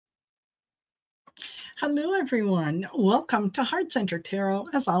Hello, everyone. Welcome to Heart Center Tarot.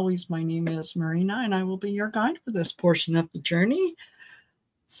 As always, my name is Marina, and I will be your guide for this portion of the journey.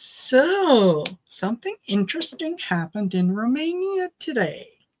 So, something interesting happened in Romania today.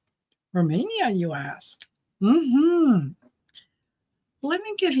 Romania, you ask? Let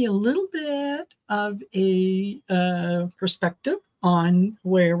me give you a little bit of a perspective on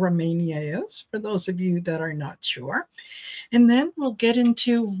where Romania is, for those of you that are not sure. And then we'll get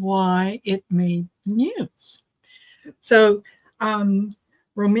into why it made news. So,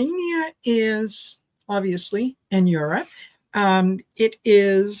 Romania is obviously in Europe. It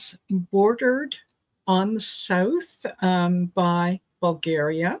is bordered on the south by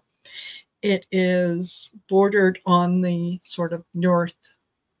Bulgaria. It is bordered on the sort of north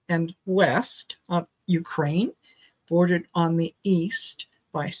and west of Ukraine, bordered on the east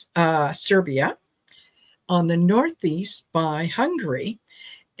by Serbia, on the northeast by Hungary,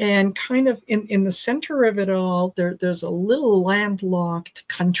 and kind of in the center of it all, there's a little landlocked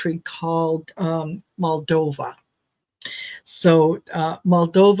country called Moldova. So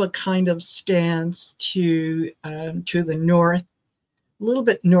Moldova kind of stands to the north, a little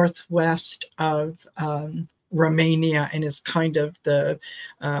bit northwest of Romania, and is kind of the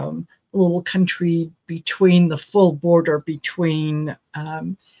little country between the full border between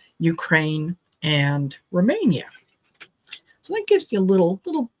Ukraine and Romania. So that gives you a little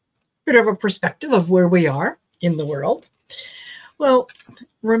bit of a perspective of where we are in the world. Well,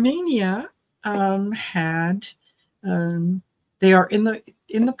 Romania they are in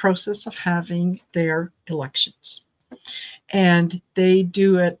the process of having their elections, and they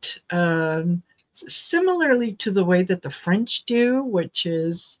do it similarly to the way that the French do, which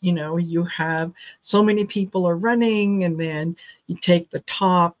is, you have so many people are running, and then you take the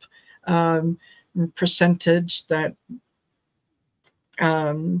top percentage that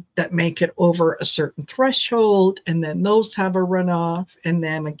make it over a certain threshold, and then those have a runoff, and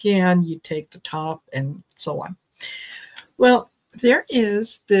then again you take the top, and so on. Well, there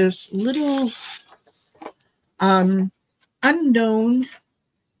is this little unknown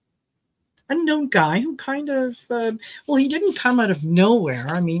guy who kind of he didn't come out of nowhere.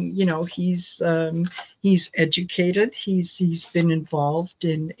 I mean, he's educated. He's been involved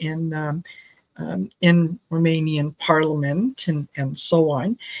in Romanian parliament and so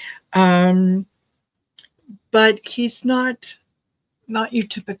on. But he's not your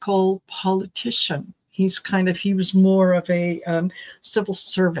typical politician. He was more of a civil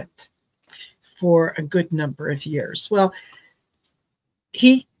servant for a good number of years. Well,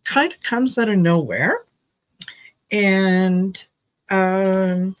 he kind of comes out of nowhere, and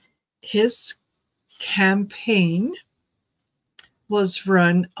his campaign was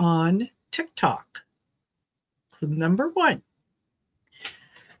run on TikTok. Clue number one.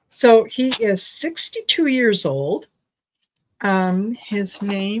 So he is 62 years old. His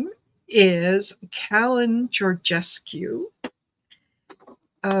name is Callan Georgescu.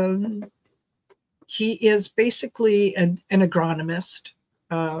 He is basically an agronomist.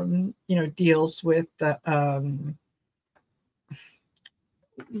 Deals with the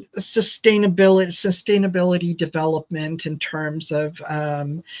sustainability development in terms of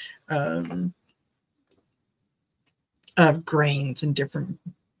grains and different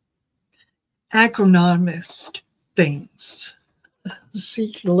agronomist things. So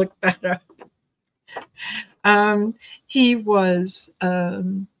you can look that up. He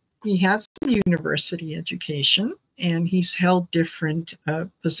has a university education, and he's held different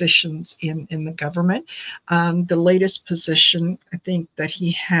positions in the government. The latest position, I think, that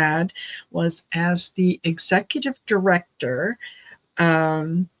he had was as the executive director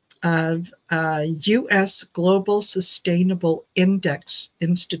of U.S. Global Sustainable Index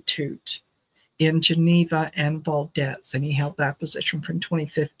Institute in Geneva and Valdez, and he held that position from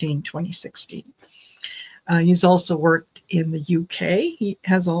 2015-2016. He's also worked in the UK. He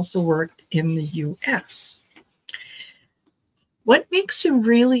has also worked in the US. What makes him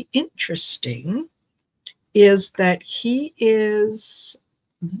really interesting is that he is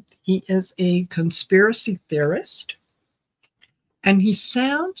a conspiracy theorist, and he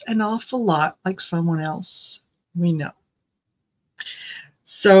sounds an awful lot like someone else we know.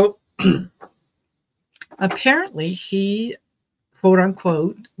 So apparently he, quote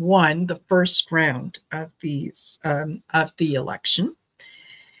unquote, won the first round of the election,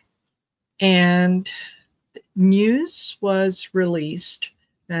 and news was released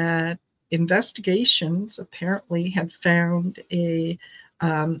that investigations apparently had found a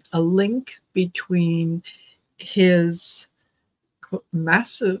link between his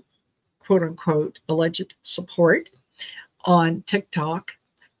massive, quote unquote, alleged support on TikTok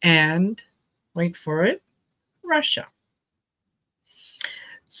and wait for it, Russia.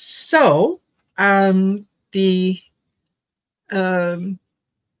 So the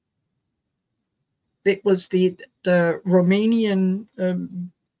it was the Romanian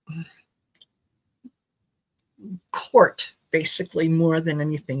court, basically, more than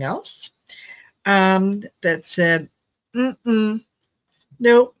anything else, that said,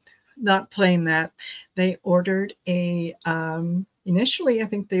 nope, not playing that. They ordered initially, I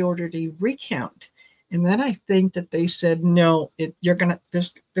think they ordered a recount. And then I think that they said, no,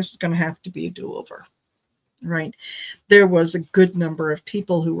 this is gonna have to be a do-over, right? There was a good number of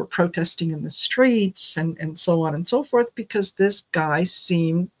people who were protesting in the streets and so on and so forth, because this guy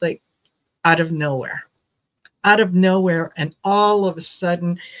seemed like out of nowhere, and all of a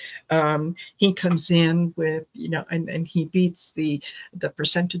sudden he comes in with, and he beats the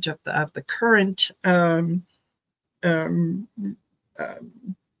percentage of the current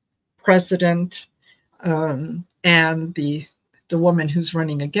president, and the woman who's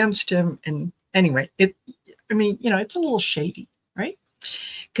running against him. And anyway, it's a little shady, right?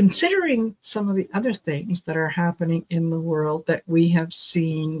 Considering some of the other things that are happening in the world that we have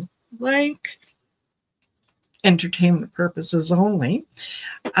seen, like entertainment purposes only,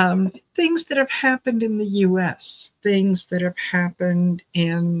 things that have happened in the US, things that have happened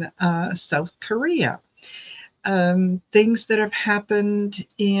in South Korea, things that have happened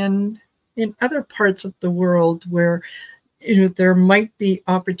in other parts of the world where there might be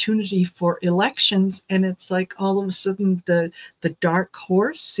opportunity for elections, and it's like all of a sudden the dark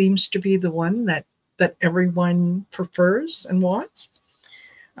horse seems to be the one that everyone prefers and wants.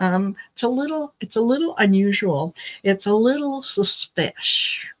 It's a little unusual. It's a little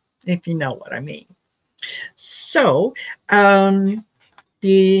suspicious, if you know what I mean. So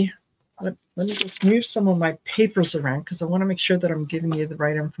let me just move some of my papers around, because I want to make sure that I'm giving you the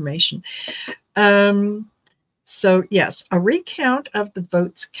right information. So yes, a recount of the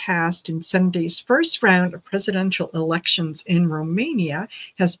votes cast in Sunday's first round of presidential elections in Romania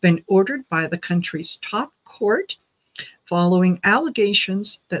has been ordered by the country's top court, following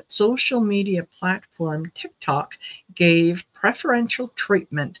allegations that social media platform TikTok gave preferential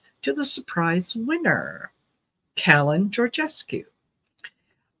treatment to the surprise winner, Calin Georgescu.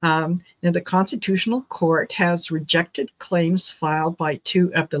 Now, the Constitutional Court has rejected claims filed by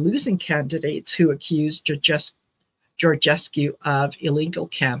two of the losing candidates who accused Georgescu of illegal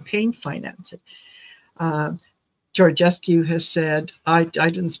campaign financing. Georgescu has said, I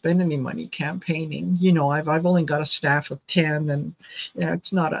didn't spend any money campaigning. I've only got a staff of 10, and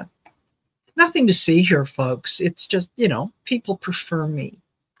it's nothing to see here, folks. It's just, people prefer me,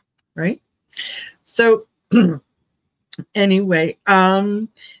 right? So anyway,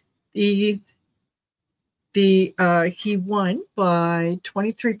 he won by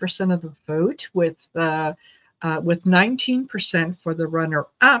 23% of the vote, with 19% for the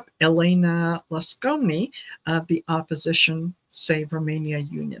runner-up, Elena Lasconi, of the opposition Save Romania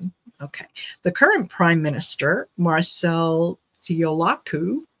Union. Okay. The current prime minister, Marcel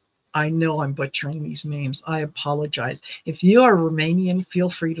Ciolacu, I know I'm butchering these names. I apologize. If you are Romanian, feel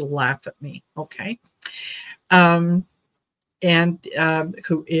free to laugh at me, okay? And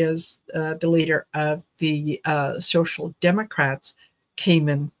who is the leader of the Social Democrats, came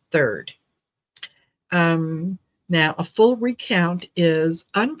in third. Now, a full recount is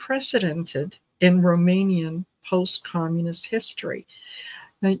unprecedented in Romanian post-communist history.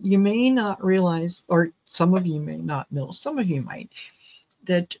 Now, you may not realize, or some of you may not know, some of you might,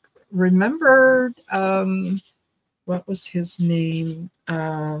 that remember, what was his name?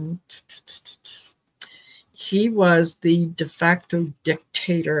 He was the de facto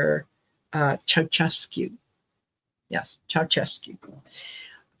dictator, Ceausescu. Yes, Ceausescu.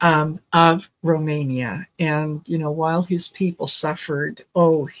 Of Romania. And, while his people suffered,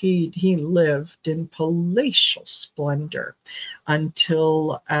 he lived in palatial splendor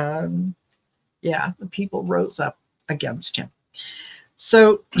until, the people rose up against him.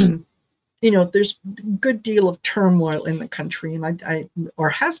 So, there's a good deal of turmoil in the country, and or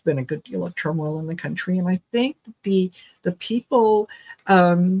has been a good deal of turmoil in the country. And I think the people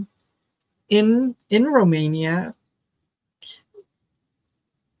in Romania,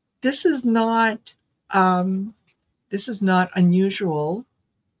 this is not unusual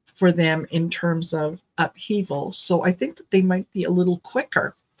for them in terms of upheaval. So I think that they might be a little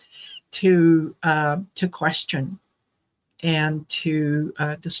quicker to question and to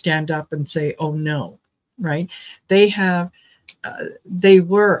stand up and say, "Oh no!" Right? They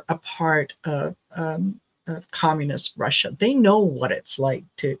were a part of communist Russia. They know what it's like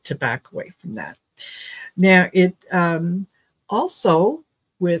to back away from that. Now, it also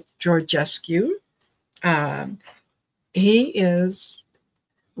with Georgescu. He is,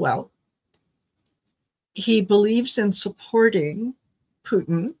 well, he believes in supporting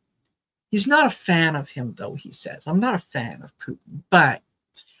Putin. He's not a fan of him, though, he says. I'm not a fan of Putin, but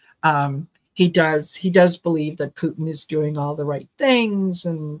he does believe that Putin is doing all the right things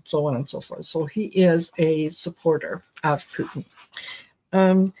and so on and so forth. So he is a supporter of Putin.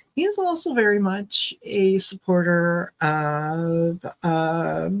 He is also very much a supporter of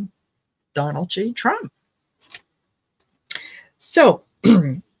Donald J. Trump. So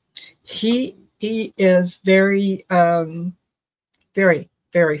he is very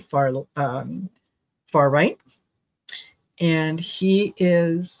very far right, and he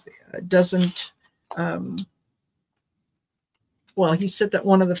doesn't. Well, he said that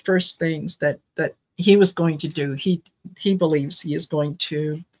one of the first things that he was going to do, he believes he is going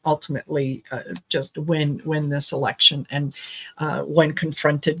to ultimately just win this election. And when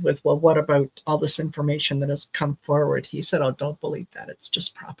confronted with, well, what about all this information that has come forward, he said, oh, don't believe that, it's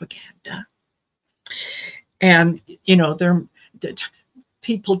just propaganda. And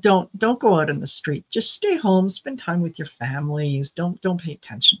people don't go out in the street, just stay home, spend time with your families, don't pay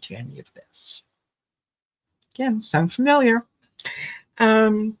attention to any of this. Again, sound familiar?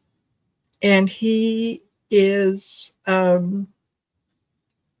 And he is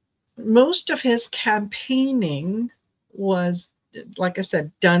most of his campaigning was, like I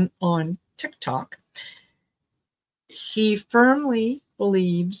said, done on TikTok. He firmly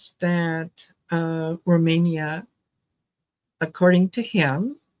believes that Romania, according to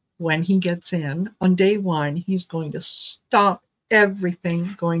him, when he gets in on day one, he's going to stop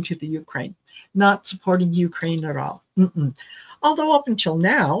everything going to the Ukraine, not supporting Ukraine at all. Although up until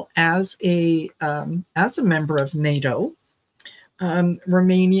now, as a member of NATO,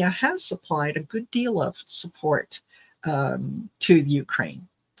 Romania has supplied a good deal of support to the Ukraine.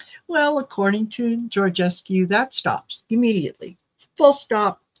 Well, according to Georgescu, that stops immediately. Full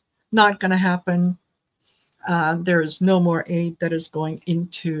stop, not going to happen. There is no more aid that is going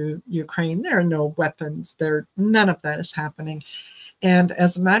into Ukraine. There are no weapons. None of that is happening. And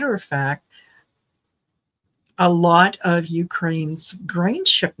as a matter of fact, a lot of Ukraine's grain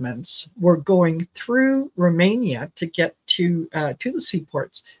shipments were going through Romania to get to the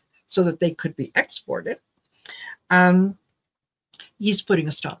seaports so that they could be exported. He's putting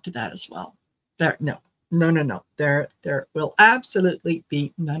a stop to that as well. No. There will absolutely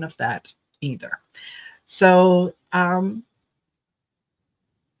be none of that either. So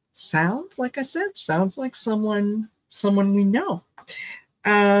sounds, like I said, sounds like someone we know.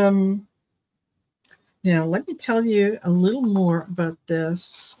 Now, let me tell you a little more about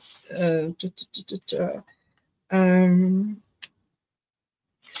this. Yeah,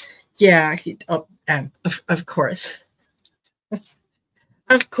 and of course,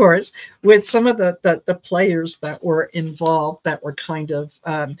 with some of the players that were involved, that were kind of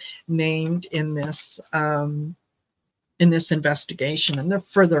named in this investigation, and the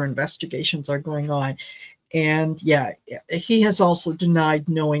further investigations are going on. And yeah, he has also denied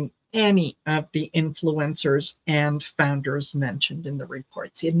knowing any of the influencers and founders mentioned in the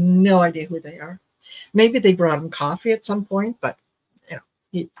reports. He had no idea who they are. Maybe they brought him coffee at some point, but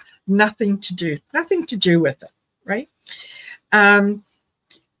nothing to do with it, right? And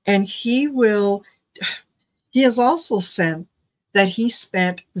he has also said that he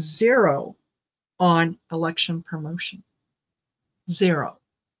spent zero on election promotion. Zero.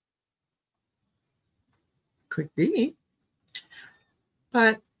 Could be.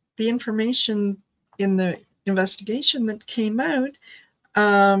 But the information in the investigation that came out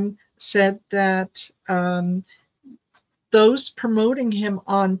said that those promoting him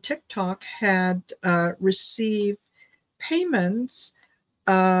on TikTok had received payments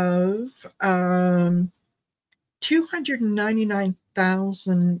of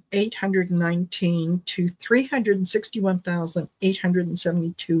 $299,819 to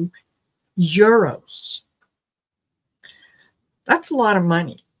 €361,872. That's a lot of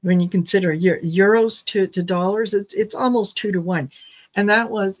money when you consider euros to dollars. It's almost 2 to 1, and that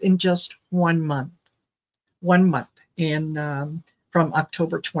was in just 1 month. 1 month in from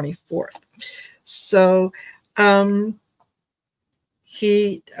October 24th. So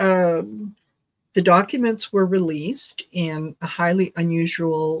the documents were released in a highly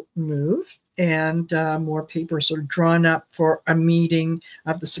unusual move, and more papers are drawn up for a meeting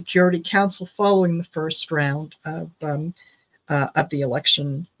of the Security Council following the first round of the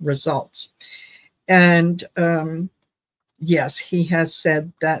election results. And yes, he has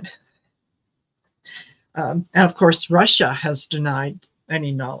said that, and of course, Russia has denied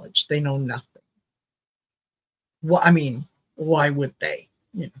any knowledge. They know nothing. Well, I mean, why would they?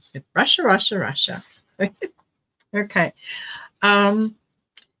 Russia, Russia, Russia. Okay.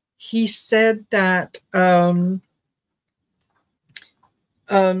 He said that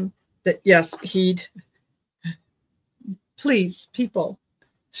that yes, he'd please people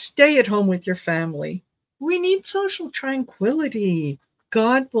stay at home with your family. We need social tranquility.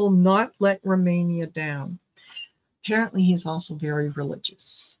 God will not let Romania down. Apparently, he's also very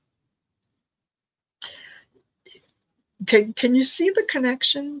religious. Can you see the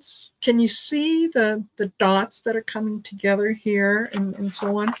connections? Can you see the dots that are coming together here and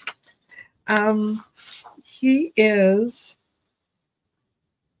so on? He is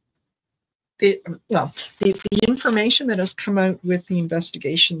the information that has come out with the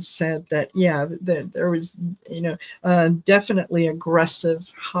investigation said that, yeah, there was, definitely aggressive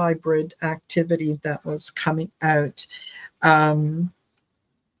hybrid activity that was coming out and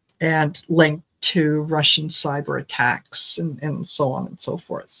linked to Russian cyber attacks and so on and so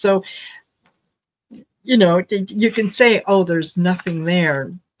forth. So, you can say, oh, there's nothing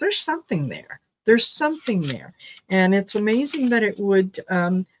there. There's something there. There's something there. And it's amazing that it would,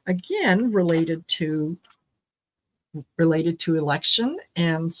 again, related to election,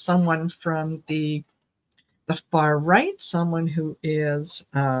 and someone from the far right, someone who is,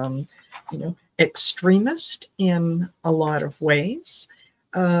 extremist in a lot of ways.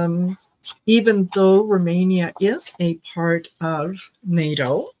 Even though Romania is a part of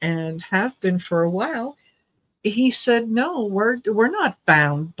NATO and have been for a while, he said, no, we're not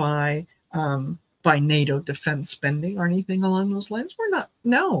bound by NATO defense spending or anything along those lines. We're not.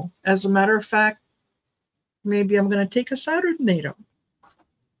 No, as a matter of fact, maybe I'm going to take us out of NATO.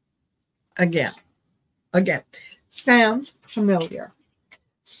 Again, sounds familiar.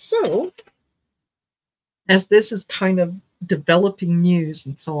 So, as this is kind of developing news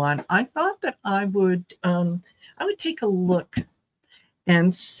and so on, I thought that I would take a look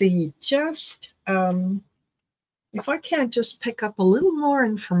and see just if I can't just pick up a little more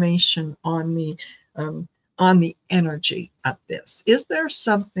information on the energy of this. Is there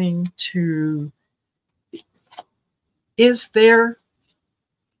something to? Is there?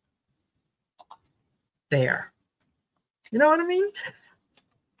 There. You know what I mean?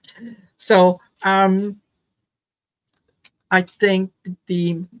 So I think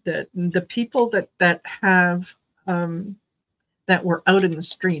the people that have that were out in the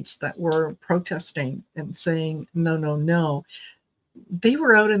streets, that were protesting and saying no, no, no, they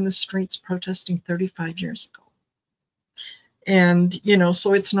were out in the streets protesting 35 years ago. And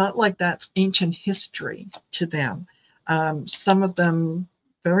so it's not like that's ancient history to them. Some of them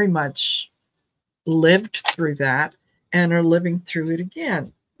very much lived through that and are living through it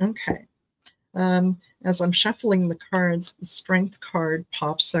again. Okay. As I'm shuffling the cards, the strength card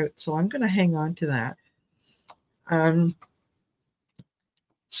pops out, so I'm going to hang on to that.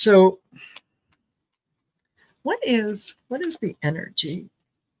 So what is the energy?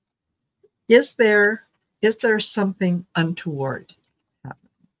 Is there something untoward happening?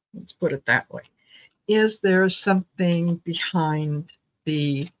 Let's put it that way. Is there something behind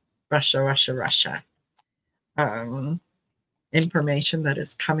the Russia information that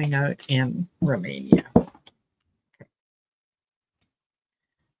is coming out in Romania?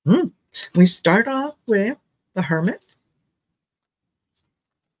 We start off with the Hermit,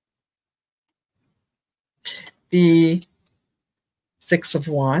 the Six of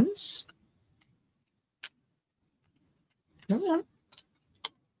Wands,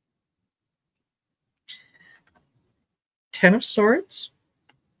 Ten of Swords,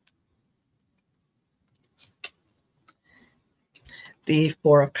 the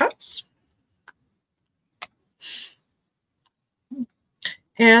Four of Cups,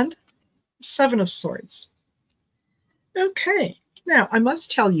 and Seven of Swords. Okay, now I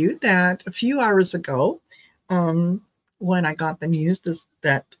must tell you that a few hours ago, when I got the news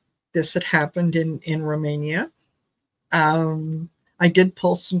that this had happened in Romania, I did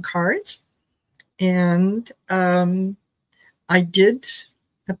pull some cards, and I did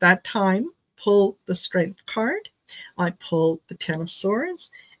at that time pull the Strength card. I pulled the Ten of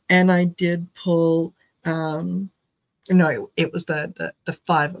Swords, and I did pull it was the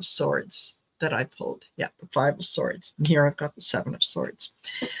Five of Swords that I pulled. Yeah, the Five of Swords. And here I've got the Seven of Swords.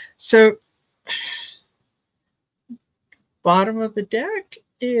 So bottom of the deck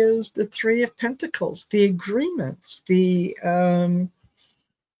is the Three of Pentacles, the agreements, the kind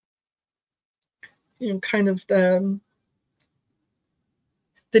of the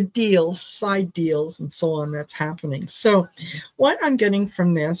deals, side deals, and so on that's happening. So what I'm getting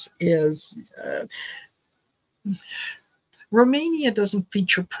from this is Romania doesn't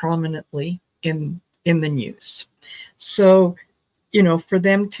feature prominently in the news. So for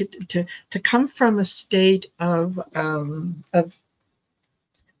them to come from a state of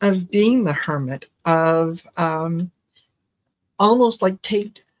being the hermit, of almost like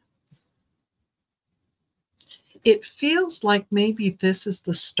it feels like maybe this is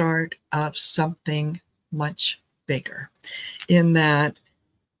the start of something much bigger, in that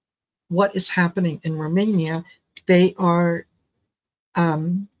what is happening in Romania, they are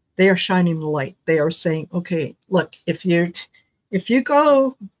shining the light. They are saying, okay, look, if you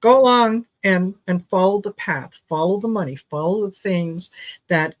go along and follow the path, follow the money, follow the things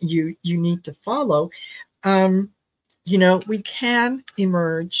that you need to follow, we can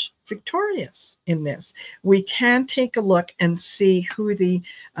emerge victorious in this. We can take a look and see who the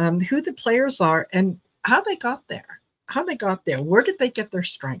players are and how they got there. Where did they get their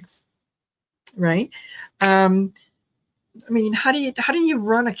strengths? Right? I mean, how do you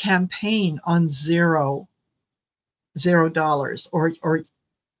run a campaign on $0, or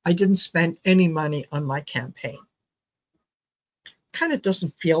I didn't spend any money on my campaign? Kind of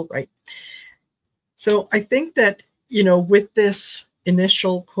doesn't feel right. So I think that, with this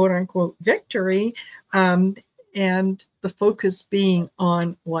initial quote unquote victory, and the focus being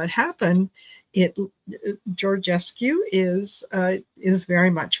on what happened, Georgescu is very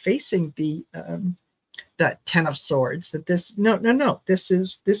much facing that 10 of Swords. That this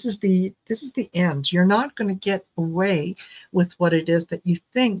is the end. You're not going to get away with what it is that you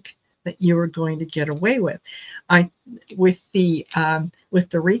think that you are going to get away with. With the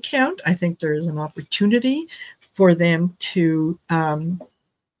recount, I think there is an opportunity for them to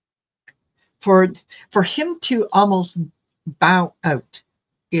for him to almost bow out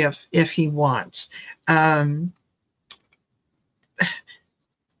if he wants.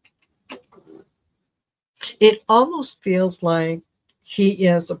 It almost feels like he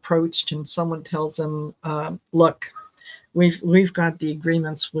is approached and someone tells him, look, we've got the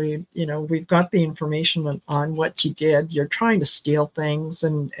agreements, we've got the information on what you did. You're trying to steal things,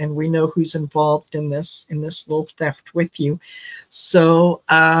 and we know who's involved in this little theft with you. So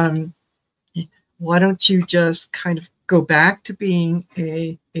why don't you just kind of go back to being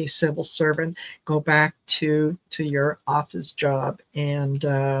a civil servant, go back to your office job, and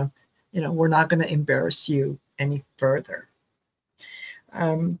we're not going to embarrass you any further.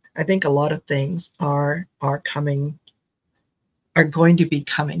 I think a lot of things are going to be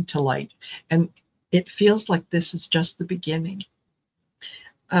coming to light, and it feels like this is just the beginning.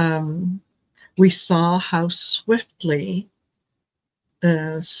 We saw how swiftly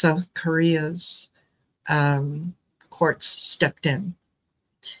South Korea's courts stepped in,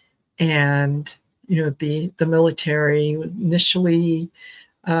 and the military initially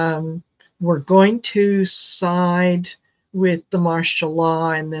were going to side with the martial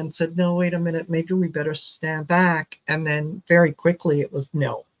law, and then said, no, wait a minute, maybe we better stand back. And then very quickly it was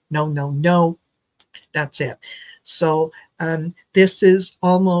no, that's it. So this is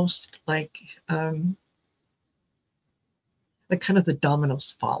almost like kind of the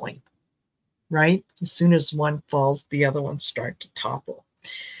dominoes falling, right? As soon as one falls, the other ones start to topple.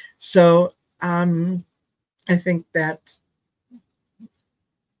 So I think that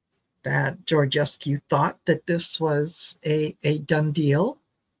Georgescu thought that this was a done deal.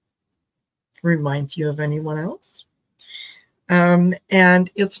 Reminds you of anyone else? And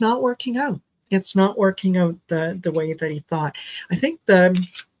it's not working out. It's not working out the way that he thought. I think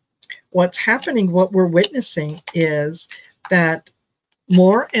what's happening, what we're witnessing, is that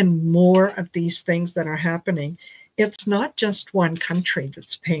more and more of these things that are happening, it's not just one country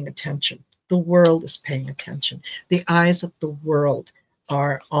that's paying attention. The world is paying attention. The eyes of the world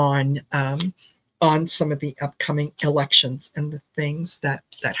are on some of the upcoming elections and the things that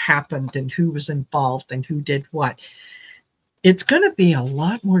happened and who was involved and who did what. It's going to be a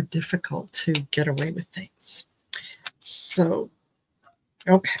lot more difficult to get away with things. So,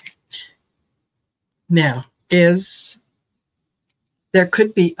 okay. Now, there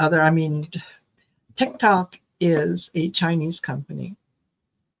could be other, TikTok is a Chinese company.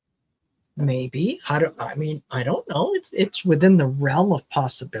 Maybe. I don't know. It's within the realm of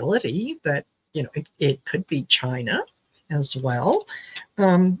possibility that, it could be China as well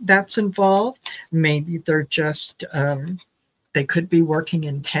that's involved. Maybe they're just, they could be working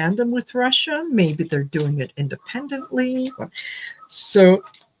in tandem with Russia. Maybe they're doing it independently. So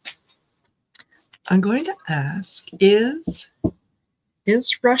I'm going to ask, is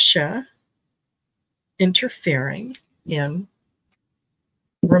Russia interfering in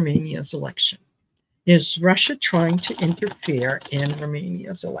Romania's election? Is Russia trying to interfere in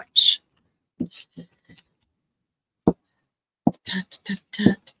Romania's election?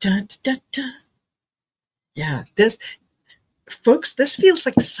 Yeah, this, folks, this feels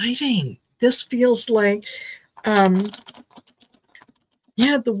exciting. This feels like, yeah,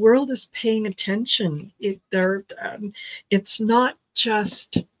 the world is paying attention. It's not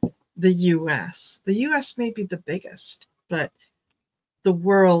just the U.S. The U.S. may be the biggest, but the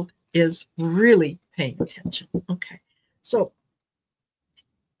world is really paying attention. Okay, so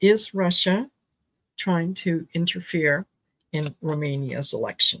is Russia trying to interfere in Romania's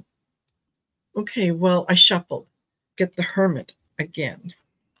election? Okay, well, I shuffled. Get the Hermit again.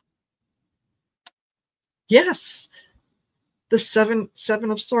 Yes, the seven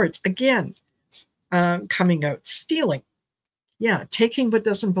of swords again, coming out, stealing. Yeah, taking what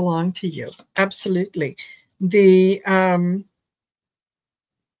doesn't belong to you. Absolutely. The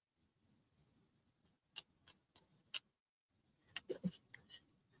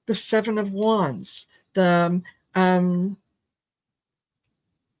Seven of Wands, um,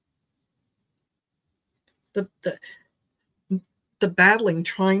 the the the battling,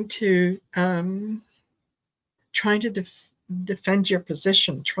 trying to defend your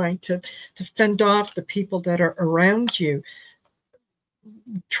position, trying to fend off the people that are around you,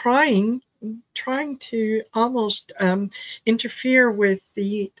 trying to almost interfere with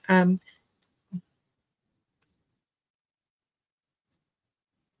the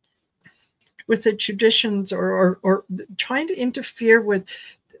traditions, or trying to interfere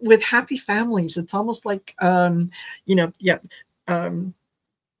with happy families. It's almost like, yeah,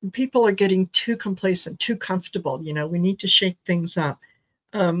 people are getting too complacent, too comfortable. We need to shake things up.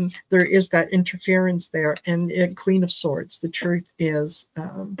 There is that interference there, and Queen of Swords. The truth is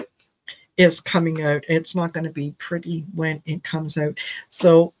coming out. It's not going to be pretty when it comes out.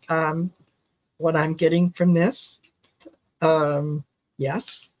 So, what I'm getting from this,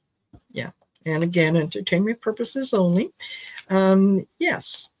 yes, yeah, and again, entertainment purposes only.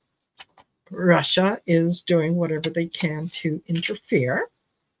 Yes, Russia is doing whatever they can to interfere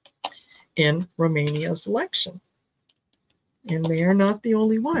in Romania's election. And they are not the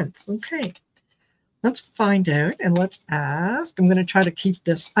only ones. Okay, let's find out and let's ask. I'm going to try to keep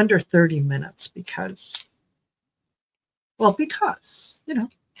this under 30 minutes because I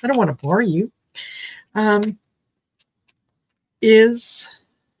don't want to bore you. Is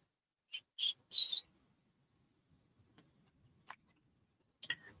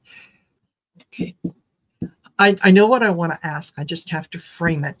okay. I know what I want to ask. I just have to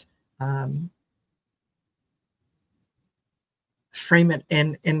frame it. Frame it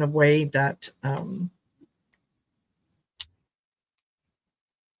in a way that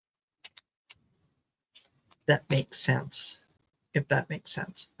that makes sense. If that makes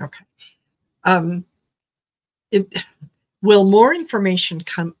sense. Okay. Will more information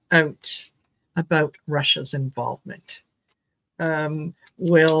come out about Russia's involvement?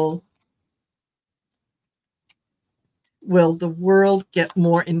 Will the world get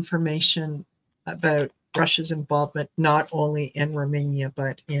more information about Russia's involvement, not only in Romania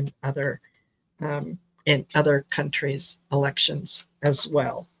but in other countries' elections as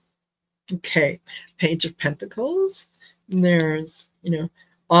well? Okay, Page of Pentacles. There's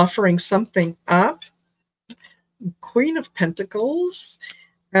offering something up. Queen of Pentacles.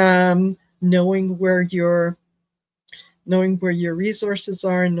 Knowing where your resources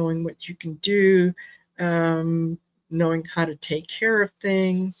are, knowing what you can do, knowing how to take care of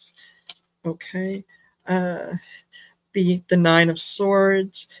things. Okay. The Nine of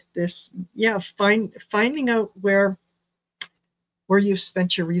Swords. This, yeah, finding out where you've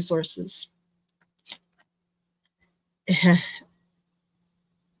spent your resources.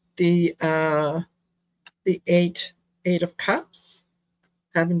 The Eight of Cups,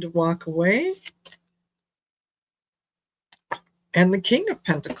 having to walk away. And the King of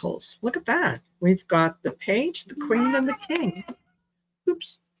Pentacles. Look at that. We've got the Page, the Queen, and the King.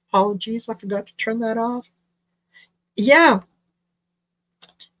 Oops. Apologies. I forgot to turn that off. Yeah.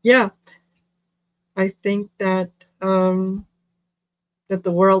 Yeah. I think that that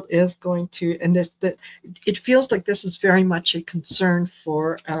the world is going to, and that it feels like this is very much a concern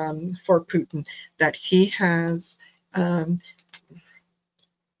for Putin, that he has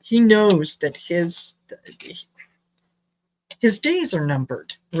he knows that his days are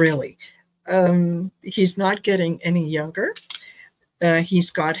numbered, really. He's not getting any younger. He's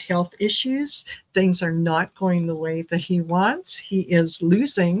got health issues. Things are not going the way that he wants. He is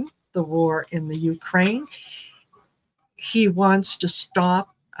losing the war in the Ukraine. He wants to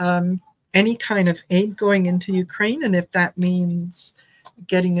stop any kind of aid going into Ukraine, and if that means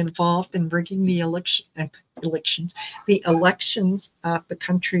getting involved in rigging the elections of the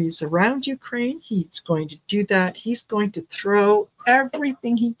countries around Ukraine, he's going to do that. He's going to throw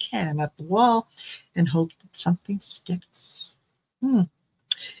everything he can at the wall and hope that something sticks. Hmm.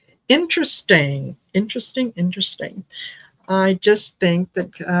 Interesting, interesting, interesting. I just think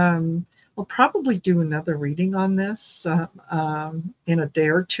that I'll probably do another reading on this in a day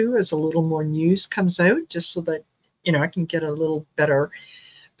or two as a little more news comes out, just so that I can get a little better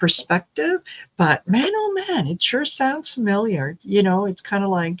perspective. But man, oh man, it sure sounds familiar. It's kind of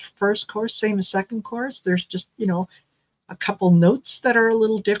like first course, same as second course. There's just a couple notes that are a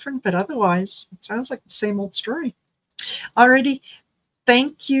little different, but otherwise, it sounds like the same old story. Alrighty.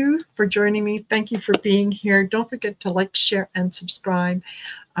 Thank you for joining me. Thank you for being here. Don't forget to like, share, and subscribe.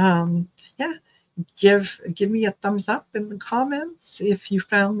 Yeah, give me a thumbs up in the comments if you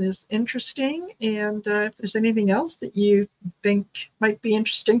found this interesting, and if there's anything else that you think might be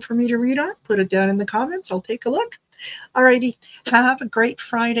interesting for me to read on, put it down in the comments. I'll take a look. Alrighty, have a great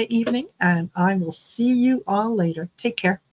Friday evening, and I will see you all later. Take care.